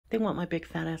They want my big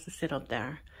fat ass to sit up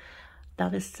there.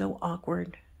 That is so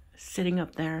awkward, sitting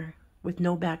up there with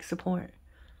no back support.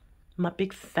 My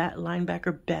big fat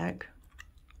linebacker back.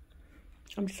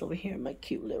 I'm just over here in my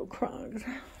cute little Crocs.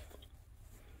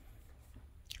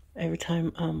 Every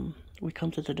time we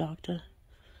come to the doctor,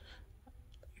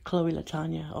 Chloe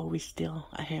LaTanya always steal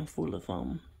a handful of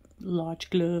large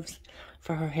gloves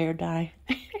for her hair dye.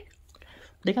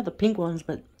 They got the pink ones,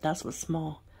 but that's what's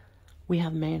small. We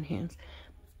have man hands.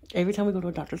 Every time we go to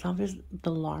a doctor's office,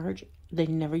 the large, they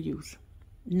never use.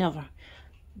 Never.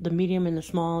 The medium and the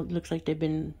small looks like they've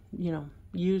been, you know,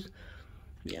 used.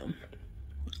 Yeah.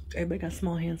 Everybody got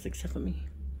small hands except for me.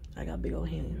 I got big old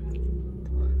hands.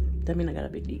 That means I got a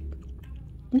big dick.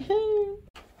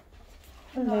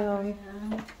 Hello.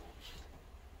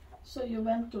 So you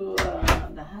went to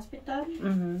the hospital?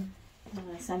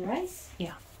 Sunrise?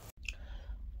 Yeah.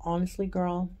 Honestly,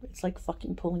 girl, it's like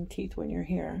fucking pulling teeth when you're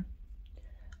here.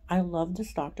 I love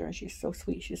this doctor. She's so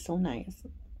sweet. She's so nice.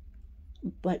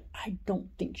 But I don't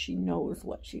think she knows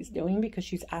what she's doing because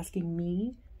she's asking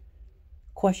me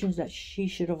questions that she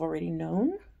should have already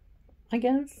known, I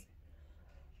guess.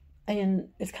 And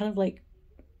it's kind of like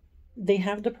they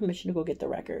have the permission to go get the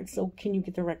records. So can you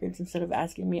get the records instead of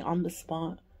asking me on the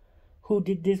spot who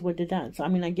did this, what did that? So, I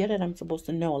mean, I get it. I'm supposed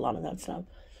to know a lot of that stuff.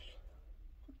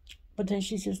 But then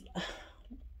she's just, I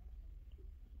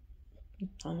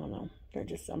don't know.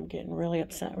 I'm getting really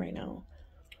upset right now.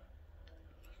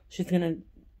 She's going to,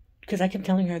 because I kept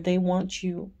telling her they want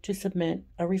you to submit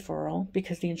a referral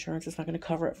because the insurance is not going to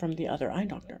cover it from the other eye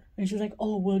doctor. And she's like,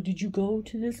 oh, well, did you go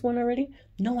to this one already?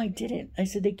 No, I didn't. I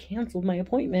said they canceled my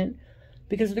appointment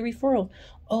because of the referral.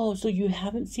 Oh, so you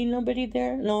haven't seen nobody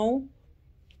there? No.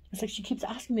 It's like she keeps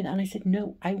asking me that. And I said,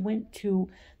 no, I went to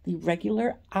the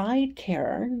regular eye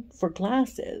care for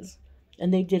glasses.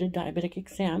 And they did a diabetic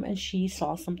exam. And she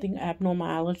saw something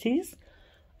abnormalities.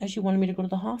 And she wanted me to go to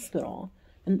the hospital.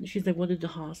 And she's like, well, did the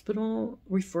hospital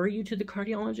refer you to the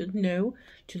cardiologist? No.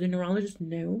 To the neurologist?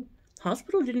 No.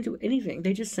 Hospital didn't do anything.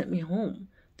 They just sent me home.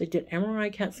 They did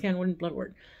MRI, CAT scan, and blood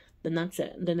work. Then that's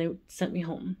it. And then they sent me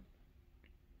home.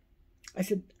 I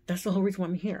said, that's the whole reason why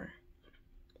I'm here.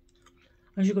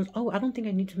 And she goes, oh, I don't think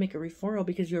I need to make a referral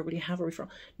because you already have a referral.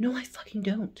 No, I fucking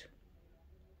don't.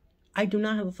 I do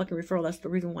not have a fucking referral. That's the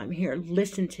reason why I'm here.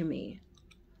 Listen to me.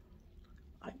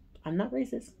 I'm not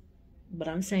racist. But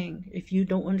I'm saying, if you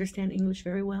don't understand English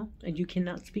very well and you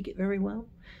cannot speak it very well,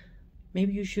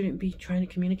 maybe you shouldn't be trying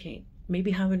to communicate.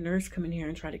 Maybe have a nurse come in here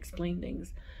and try to explain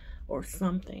things or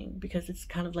something, because it's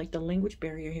kind of like the language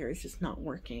barrier here is just not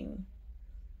working.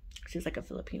 She's like a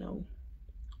Filipino.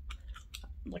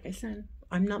 Like I said,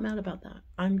 I'm not mad about that.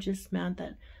 I'm just mad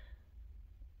that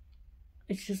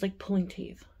it's just like pulling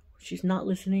teeth. She's not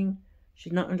listening.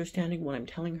 She's not understanding what I'm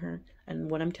telling her.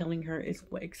 And what I'm telling her is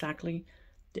what exactly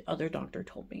the other doctor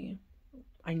told me.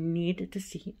 I needed to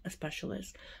see a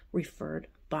specialist referred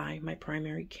by my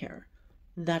primary care.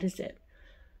 That is it.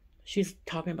 She's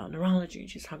talking about neurology.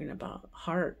 She's talking about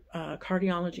heart,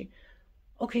 cardiology.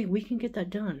 Okay, we can get that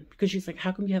done. Because she's like,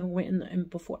 how come you haven't went in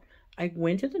before? I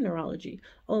went to the neurology.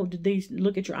 Oh, did they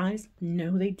look at your eyes?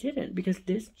 No, they didn't. Because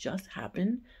this just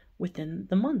happened within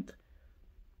the month.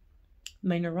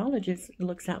 My neurologist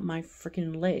looks at my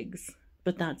freaking legs.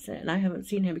 But that's it. And I haven't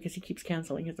seen him because he keeps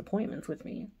canceling his appointments with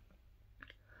me.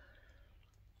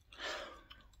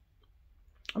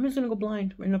 I'm just going to go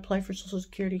blind and apply for Social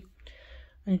Security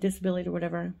and disability or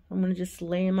whatever. I'm going to just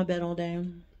lay in my bed all day.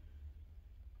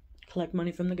 Collect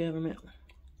money from the government.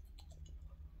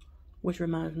 Which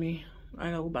reminds me,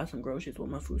 I gotta go buy some groceries with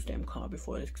my food stamp card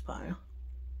before it expires.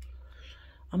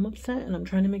 I'm upset and I'm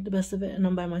trying to make the best of it, and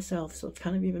I'm by myself. So it's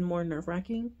kind of even more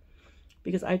nerve-wracking.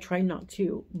 Because I try not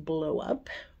to blow up.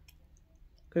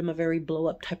 Because I'm a very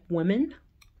blow-up type woman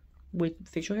with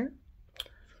facial hair.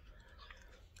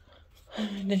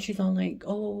 And then she's all like,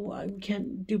 oh, I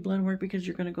can't do blood work because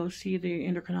you're going to go see the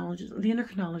endocrinologist. The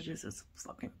endocrinologist is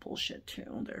fucking bullshit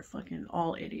too. They're fucking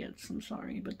all idiots. I'm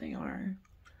sorry, but they are.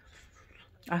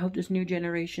 I hope this new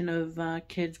generation of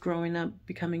kids growing up,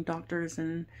 becoming doctors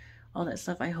and all that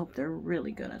stuff, I hope they're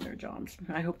really good at their jobs.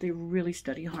 I hope they really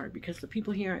study hard, because the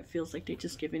people here, it feels like they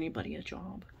just give anybody a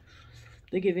job.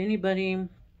 They give anybody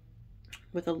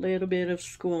with a little bit of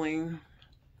schooling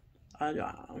a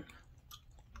job.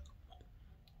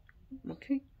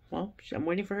 Okay, well, I'm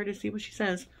waiting for her to see what she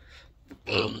says.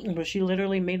 But she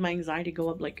literally made my anxiety go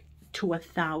up like to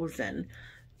 1,000,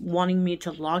 wanting me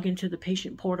to log into the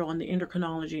patient portal on the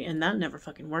endocrinology, and that never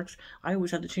fucking works. I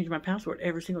always have to change my password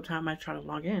every single time I try to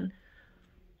log in,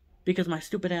 because my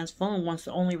stupid ass phone wants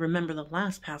to only remember the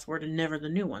last password and never the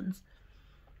new ones.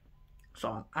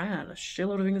 So I had a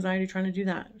shitload of anxiety trying to do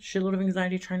that. Shitload of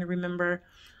anxiety trying to remember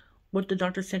what the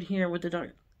doctor said here, what the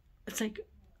doctor... It's like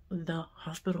the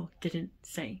hospital didn't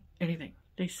say anything.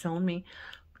 They told me,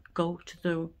 go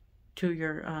to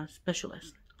your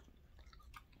specialist.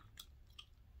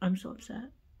 I'm so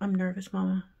upset. I'm nervous,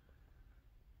 Mama.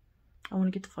 I want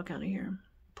to get the fuck out of here.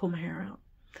 Pull my hair out.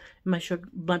 My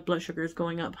blood sugar is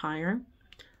going up higher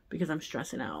because I'm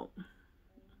stressing out.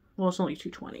 Well, it's only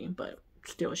 220, but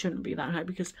still, it shouldn't be that high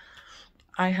because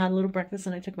I had a little breakfast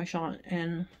and I took my shot.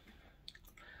 And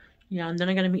yeah, and then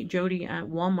I got to meet Jody at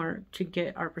Walmart to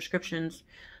get our prescriptions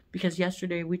because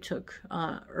yesterday we took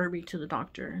Irby to the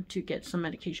doctor to get some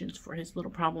medications for his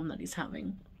little problem that he's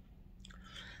having.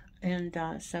 And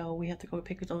so we have to go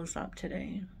pick those up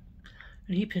today.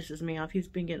 And he pisses me off. He's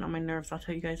been getting on my nerves. I'll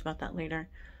tell you guys about that later.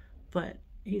 But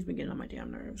he's been getting on my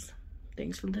damn nerves.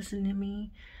 Thanks for listening to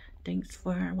me. Thanks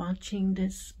for watching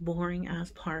this boring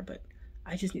ass part. But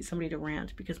I just need somebody to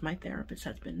rant because my therapist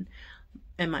has been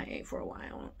MIA for a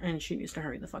while. And she needs to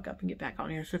hurry the fuck up and get back on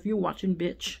here. So if you're watching,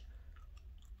 bitch,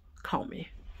 call me.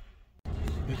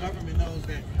 The government knows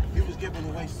that he was giving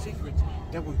away secrets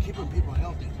that were keeping people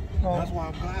healthy. Right. That's why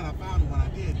I'm glad I found him when I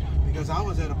did, because I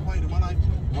was at a point in my life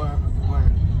where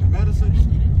the medicines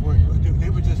were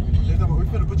they thought we're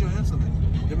gonna put you on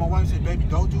insulin. Then my wife said, "Baby,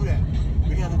 don't do that.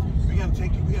 We gotta have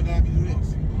you do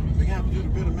this. We gotta have you do the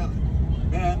bitter melon."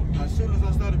 Man, as soon as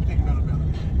I started taking bitter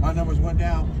melon, my numbers went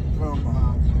down from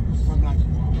like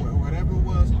whatever it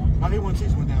was. My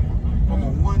A1Cs went down from a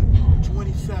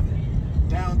 127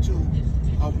 down to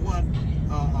a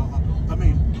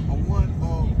 108,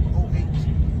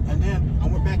 and then I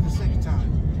went back the second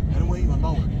time, and it went even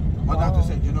lower. My doctor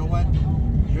said, "You know what?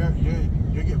 We're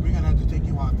gonna have to take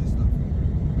you off this stuff.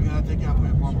 We're gonna have to take you off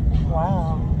metformin."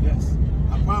 Wow. Yes,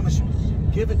 I promise you.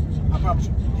 I promise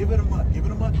you. Give it a month. Give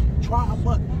it a month. Try a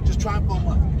month. Just try it for a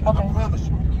month. Okay. I promise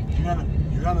you.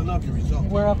 You're gonna love your results.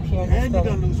 We're up here. And you're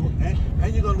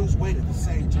gonna lose weight at the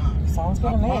same time. Sounds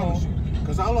good to me. I promise you.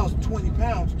 Because I lost 20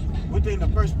 pounds within the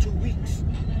first 2 weeks.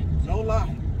 No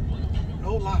lie.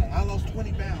 No lie. I lost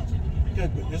 20 pounds. Because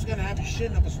it's going to have you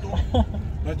shitting up a storm.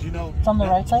 But you know. It's on the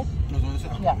right side? No, it's on the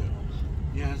side. Yeah.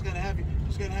 Yeah, it's going to have you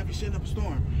shitting up a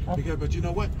storm. Okay. But you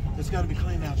know what? It's got to be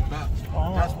cleaning out your bowels.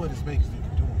 Wow. That's what it's basically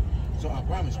doing. So I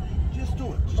promise you, just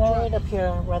do it. Just try it up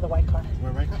here where the white car.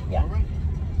 Where the white car? Yeah. All right.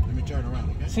 Let me turn around,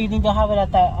 okay? So you need to have it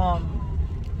at that,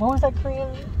 what was that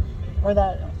Korean? Or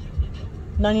that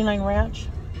 99 Ranch?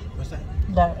 What's that?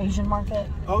 The Asian market?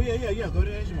 Oh, yeah. Go to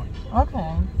the Asian market.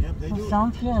 Okay. Yep, they do.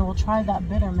 Sounds good. We'll try that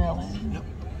bitter melon. Yep.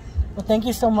 Well, thank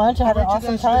you so much. I had an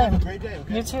awesome time. Have a great day,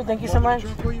 okay? You too. Thank you so much.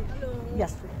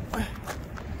 Yes.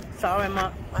 Sorry,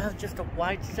 I have just a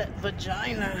wide set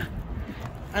vagina.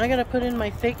 And I gotta put in my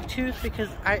fake tooth because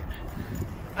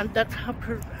that's how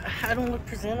I don't look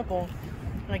presentable.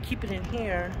 And I keep it in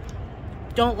here.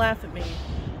 Don't laugh at me.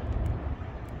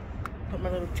 Put my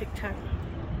little Tic Tac.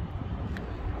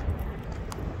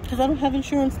 Because I don't have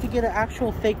insurance to get an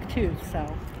actual fake tooth,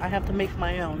 so I have to make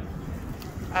my own.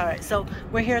 Alright, so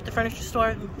we're here at the furniture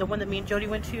store, the one that me and Jody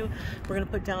went to. We're going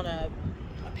to put down a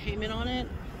payment on it,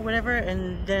 or whatever,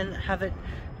 and then have it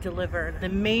delivered.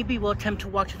 Then maybe we'll attempt to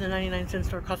walk to the 99-cent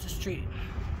store across the street.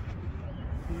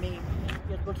 Maybe.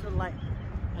 You have to go to the light,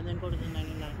 and then go to the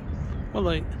 99. What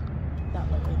light? That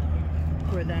light right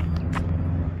there. Where that?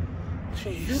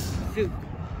 Zoop.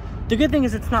 The good thing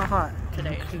is it's not hot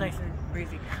today. It's nice and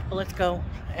breezy. But let's go,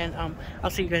 and I'll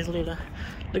see you guys later.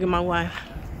 Look at my wife.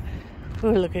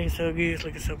 Ooh, looking so good,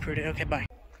 looking so pretty. Okay, bye.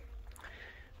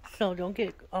 So don't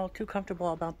get all too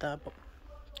comfortable about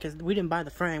because we didn't buy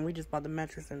the frame. We just bought the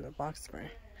mattress and the box spring.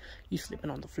 You sleeping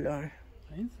on the floor.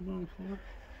 I ain't sleeping on the floor.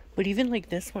 But even like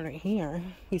this one right here,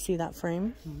 you see that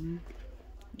frame? Mm-hmm.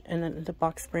 And then the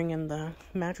box spring and the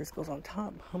mattress goes on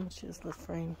top. How much is the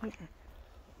frame here?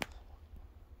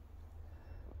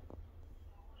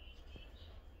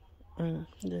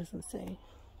 It doesn't say.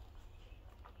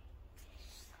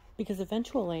 Because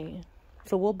eventually,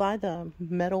 so we'll buy the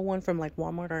metal one from like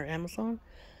Walmart or Amazon,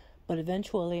 but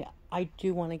eventually I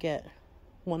do want to get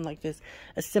one like this,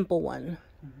 a simple one,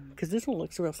 because this one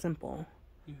looks real simple.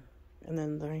 Yeah. And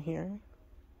then they're here.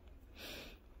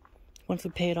 Once we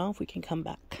pay it off, we can come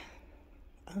back.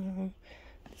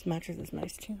 This mattress is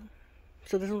nice too.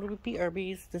 So this one would be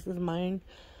Irby's. This is mine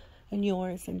and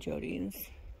yours and Jody's.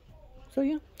 So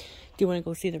yeah, do you want to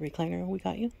go see the recliner we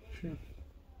got you? Sure.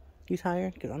 You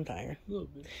tired? Because I'm tired. A little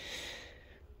bit.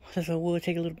 So we'll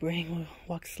take a little break. We'll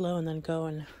walk slow and then go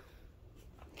and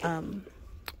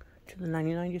to the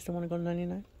 99. You still want to go to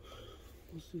 99?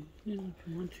 We'll see. Yeah, if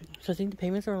you want to. So I think the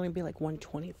payments are only be like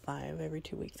 $125 every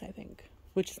 2 weeks. I think.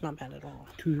 which is not bad at all.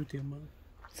 $250 a month.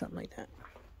 Something like that.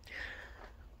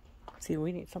 See,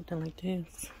 we need something like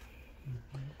this.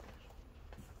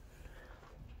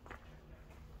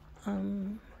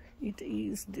 Need to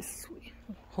use this way.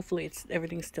 Hopefully,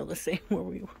 everything's still the same where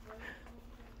we were.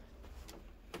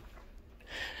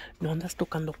 No andas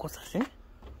tocando cosas, eh?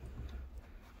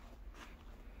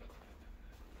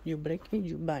 You break it,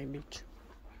 you buy, bitch.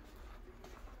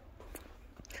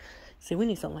 See, we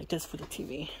need something like this for the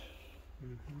TV.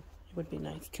 It would be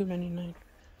nice. $2.99.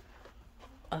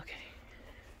 Okay.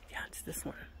 Yeah, it's this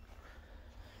one.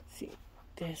 See,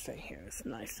 this right here is a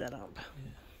nice setup.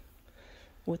 Yeah.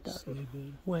 With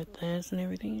this and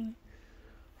everything.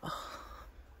 Oh,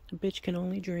 the bitch can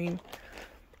only dream.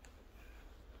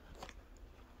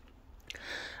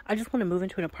 I just want to move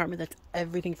into an apartment that's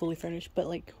everything fully furnished, but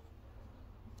like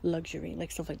luxury,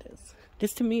 like stuff like this.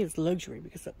 This to me is luxury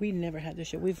because we never had this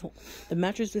shit. The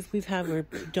mattresses we've had were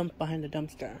dumped behind the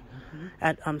dumpster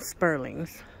at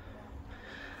Sperling's.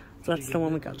 So that's the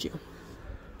one we got you.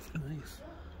 It's nice.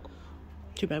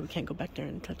 Too bad we can't go back there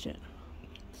and touch it.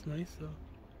 It's nice though.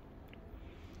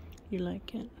 You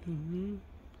like it?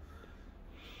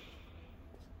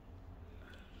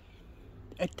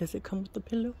 Does it come with the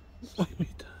pillow?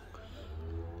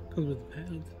 Comes with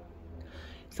pads.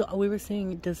 So we were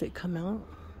saying, does it come out?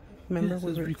 Remember, it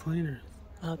says recliner.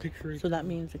 Okay, so that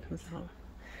means it comes out.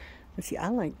 And see, I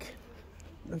like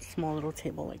a small little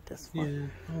table like this one. Yeah,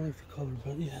 I don't like the color,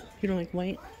 but yeah. You don't like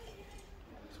white?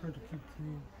 It's hard to keep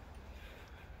clean.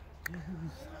 Yeah,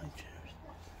 these high chairs.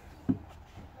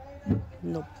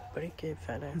 No, break it,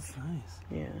 fat ass. It's nice.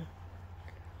 Yeah.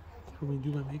 Can we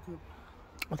do my makeup?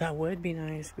 Well, that would be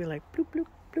nice. Be like, bloop, bloop,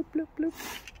 bloop, bloop, bloop,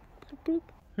 bloop, bloop.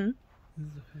 This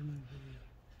is a family video.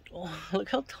 Oh, look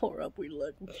how tore up we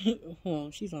look. Well,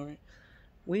 she's alright.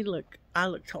 I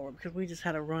look tore up because we just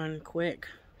had to run quick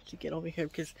to get over here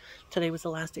because today was the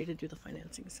last day to do the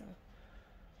financing. So,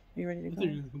 are you ready to I go? thought you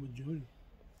were going to come with Jody.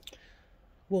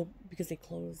 Well, because they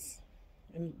close.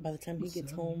 And by the time he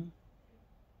gets home,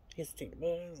 he has to take the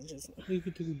bus. And just... Oh, you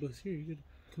could take the bus here. You could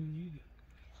come and eat.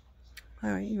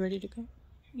 Alright, you ready to go?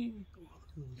 Yeah. Oh, look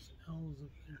at those owls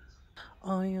up there.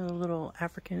 Oh, yeah, the little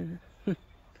African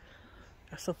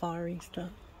safari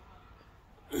stuff.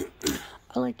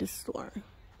 I like this store.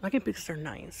 I get because they're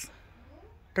nice.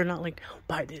 They're not like,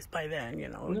 buy this, buy that, you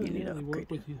know. No, you need to they upgrade.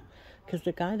 work with you. Because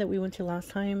the guy that we went to last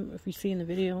time, if you see in the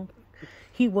video,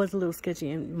 he was a little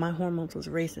sketchy and my hormones was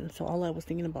racing. So all I was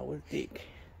thinking about was dick.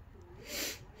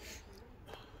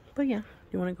 But yeah,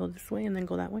 you want to go this way and then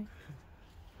go that way?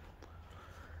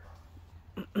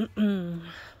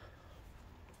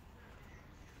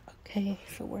 Okay,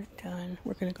 so we're done.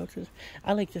 We're gonna go to.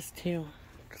 I like this too.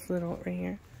 This little right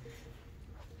here.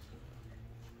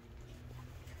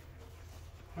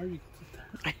 Harvey,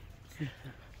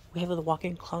 We have a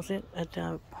walk-in closet at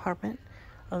the apartment.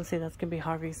 I would say that's gonna be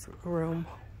Harvey's room.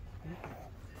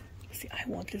 See, I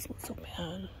want this one so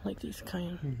bad. Like these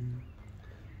kind.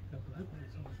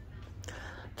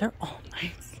 They're all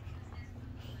nice.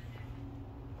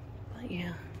 But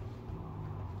yeah.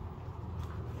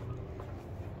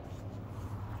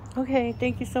 Okay,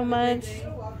 thank you so much.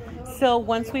 So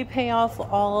once we pay off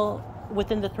all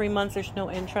within the 3 months, there's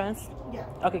no interest? Yeah.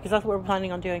 Okay, because that's what we're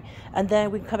planning on doing. And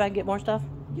then we can come back and get more stuff?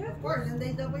 Yeah, of course, and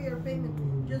they double your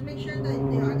payment. Just make sure that they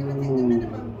are going to take the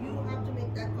minimum. You have to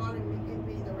make that call and we can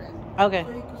pay the rest. Okay. So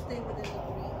you can stay within the 3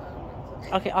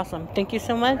 months. Okay, awesome. Thank you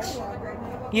so much.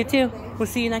 You too. We'll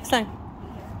see you next time.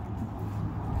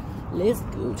 Let's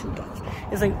go to dogs.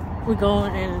 It's like we go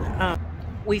and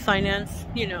we finance,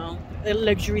 you know, the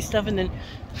luxury stuff, and then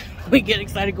we get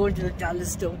excited going to the dollar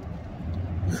store.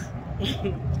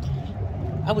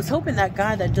 I was hoping that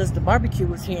guy that does the barbecue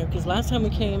was here, because last time we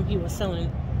came, he was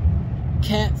selling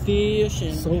catfish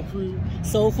and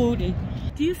soul food. And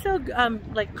do you sell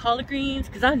like collard greens?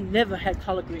 Because I never had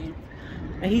collard greens.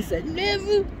 And he said,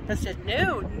 never. I said,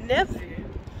 no, never.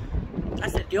 I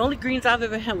said, the only greens I've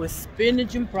ever had was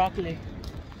spinach and broccoli.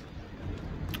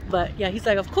 But yeah, he's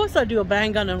like, of course I'll do a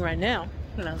bang on them right now.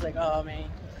 And I was like, oh man.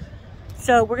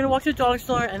 So we're gonna walk to the dollar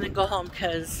store and then go home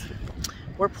because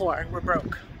we're poor, we're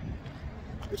broke.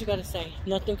 What you gotta say?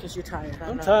 Nothing, because you're tired.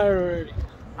 I'm tired already.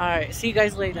 Alright, see you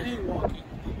guys later.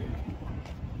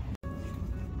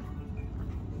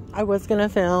 I was gonna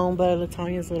film, but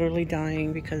Latanya's literally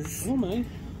dying because... Oh my,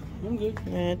 I'm good.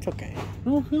 It's okay.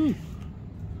 Okay.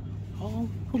 I'll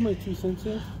put my 2 cents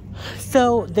in.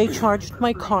 So they charged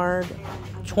my card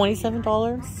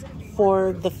 $27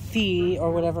 for the fee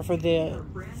or whatever for the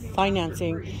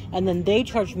financing, and then they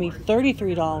charged me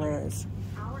 $33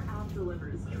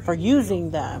 for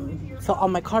using them. So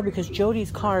on my card, because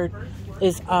Jody's card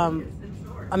is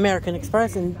American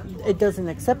Express, and it doesn't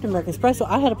accept American Express, so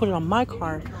I had to put it on my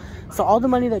card. So all the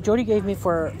money that Jody gave me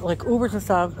for like Ubers and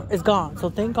stuff is gone. So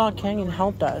thank God Canyon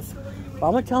helped us. But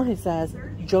I'm gonna tell him, says,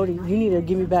 Jody, you need to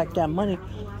give me back that money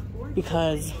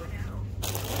because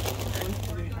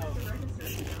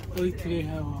like today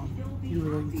how you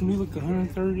were like, to me like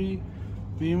 130,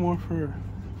 maybe more for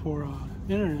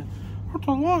internet. That's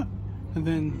a lot. And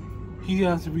then he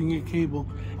asked if we can get cable.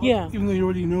 yeah. Even though he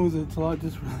already knows it's a lot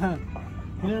just for that.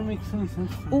 It never makes any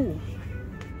sense to me. Ooh,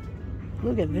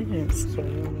 look at this. Sorry,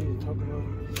 I don't need to talk about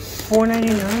it.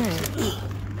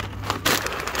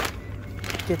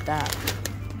 $4.99. Get that.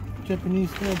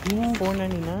 Japanese Filipino,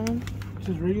 $4.99.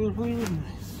 just regular flavor,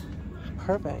 nice.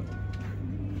 Perfect.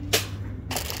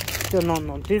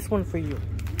 No, this one for you.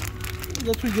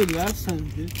 That's what we did last time,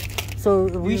 dude. So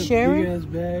are we sharing? Big ass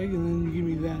bag, and then you give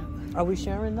me that. Are we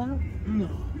sharing that? No,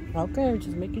 Okay,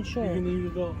 just making you sure. can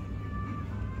leave it all.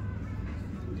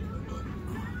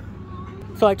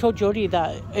 So I told Jody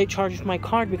that it charged my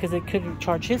card because it couldn't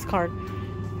charge his card.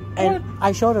 And What?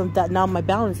 I showed him that now my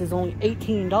balance is only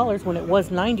 $18 when it was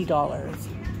 $90.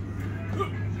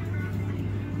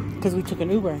 Because we took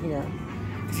an Uber here.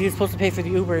 Because he was supposed to pay for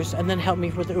the Ubers and then help me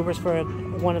with the Ubers for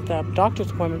one of the doctor's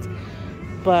appointments.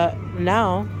 But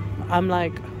now I'm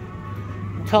like,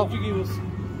 What you give us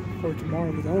for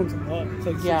tomorrow? But that one's a lot. It's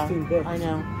like yeah, 16 bucks. I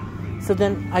know. So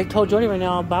then I told Jody right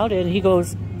now about it, and he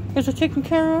goes, "Is it taken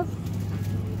care of?"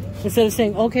 Instead of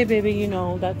saying, "Okay, baby, you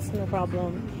know, that's no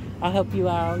problem. I'll help you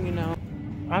out," you know.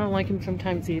 I don't like him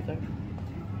sometimes either.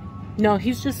 No,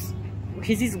 he's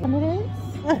one of those.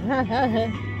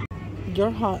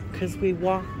 You're hot because we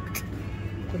walked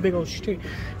the big old street.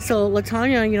 So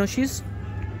Latanya, you know, she's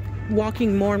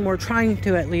walking more and more, trying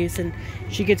to at least, and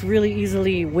she gets really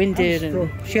easily winded, and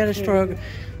she had a stroke.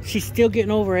 She's still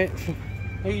getting over it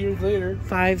 8 years later.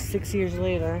 5-6 years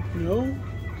later. No?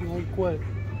 Like what?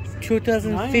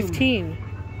 2015.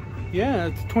 Yeah,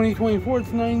 it's 2024.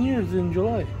 It's 9 years in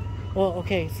July. Well,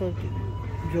 okay, so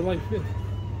July 5th.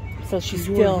 she's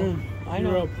You still, weren't here. I You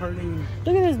were know. out partying.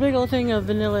 Look at this big old thing of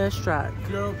vanilla extract.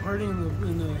 You're out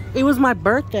partying It was my in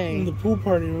birthday. the pool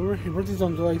party, remember? Your birthday's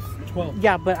on July 12th.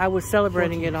 Yeah, but I was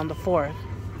celebrating it on the 4th.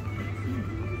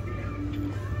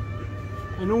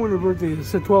 I know when her birthday is. It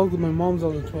said 12th, and my mom's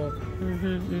on the 12th.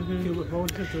 Mm-hmm. Okay, but if I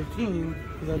went to 13,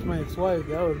 because that's my ex-wife,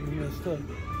 that would be messed up.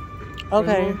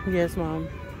 Okay, Right, Mom? yes, Mom.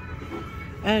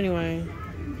 Anyway,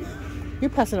 you're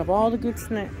passing up all the good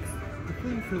snacks. The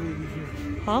furniture lady's here.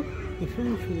 Huh? The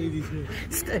furniture lady's here.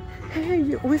 Hey,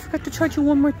 we forgot to charge you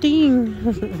one more thing.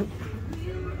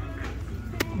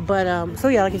 But, so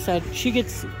yeah, like I said, she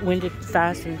gets winded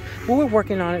fast, and we're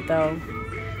working on it, though.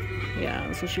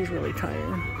 Yeah, so she's really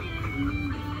tired.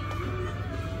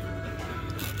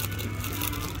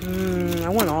 I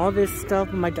want all this stuff,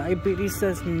 but my diabetes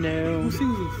says no. Who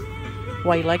sings this?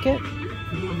 Why, you like it?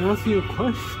 I'm asking you a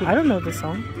question. I don't know the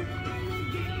song.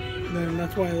 Then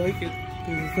that's why I like it.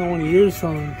 Because it's not one of your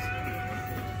songs.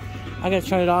 I gotta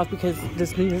turn it off because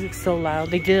this music's so loud.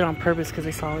 They did it on purpose because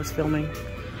they saw us filming.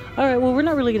 Alright, well, we're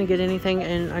not really gonna get anything,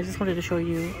 and I just wanted to show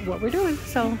you what we're doing.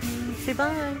 So, say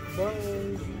bye. Bye.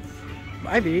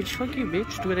 Bye, bitch. Fuck you,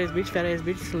 bitch. Stupid ass bitch, fat ass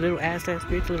bitch, little ass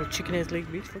bitch, little chicken ass leg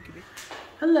bitch. Fuck you, bitch.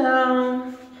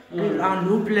 Hello. This is our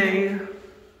new play.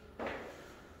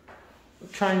 We're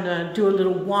trying to do a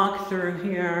little walkthrough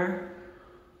here.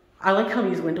 I like how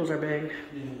these windows are big.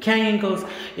 Yeah. Canyon goes,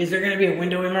 "Is there gonna be a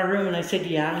window in my room?" And I said,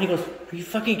 "Yeah." He goes, "Are you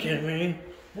fucking kidding me?"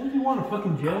 What do you want, a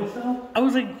fucking jail cell? I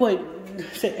was like, "What?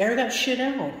 Say, air that shit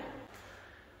out."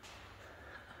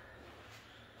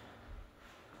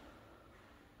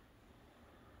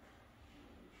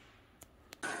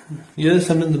 Yes,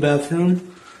 I'm in the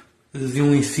bathroom. This is the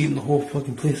only seat in the whole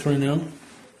fucking place right now.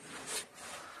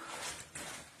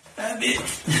 Ah,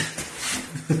 bitch.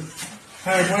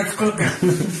 Alright, what's cooking?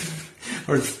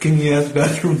 Or skinny ass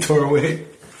bathroom doorway.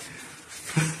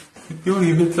 You don't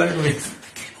even sideways.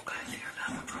 Cable guys here,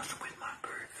 I'm a person with my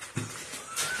bird.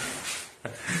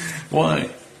 Why?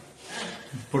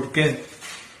 ¿Por qué?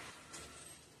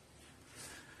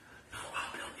 No,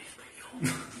 hablo en español.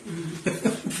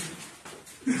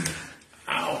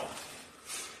 Ow.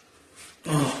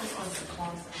 Oh.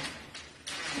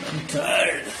 I'm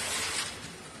tired.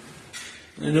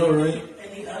 I know, right?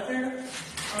 And the other unit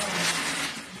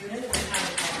would have a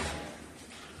closet.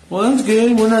 Well, that's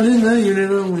good. We're not in that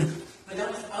unit, are we? But that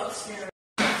was upstairs.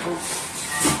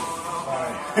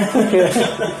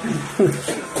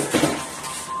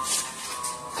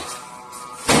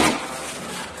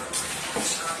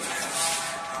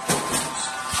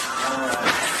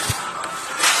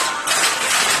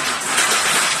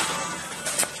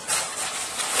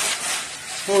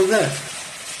 What was that?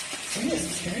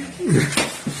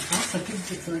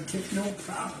 tip, no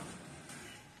problem.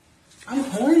 I'm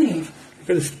horny.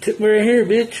 Got this tip right here,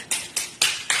 bitch.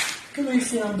 Come here,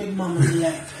 sit on Big Mama's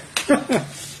lap.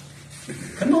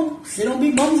 Come on, sit on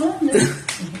Big Mama's lap, man.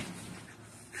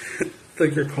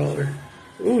 Like your collar.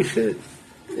 Oh shit.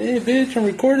 Hey bitch, I'm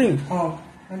recording. Oh,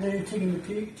 I know you're taking the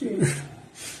pig too.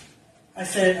 I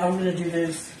said I'm gonna do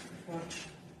this. Watch.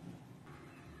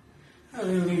 I'm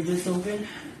gonna leave this open.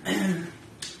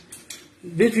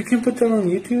 Bitch, you can put that on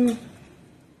YouTube?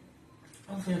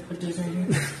 I was gonna put this right here.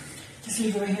 Just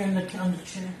leave it right here on the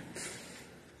chair.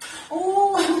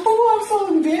 Oh, I'm so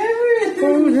embarrassed.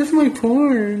 Oh, that's my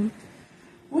porn.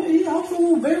 Wait, I'm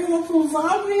so embarrassed. I'm so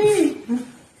sorry.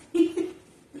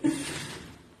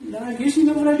 Now I guess you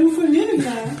know what I do for a living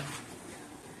now.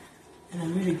 And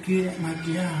I'm really good at my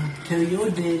job. Tell your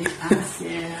daddy I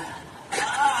said,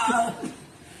 ah.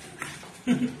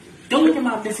 Don't look at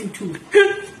my missing tooth.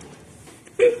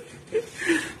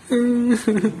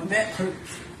 My back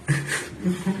hurts.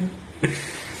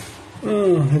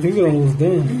 Oh, I think they're almost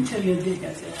done. Let me tell your dick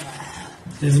I said, ah.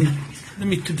 Let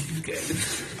me tip these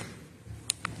guys.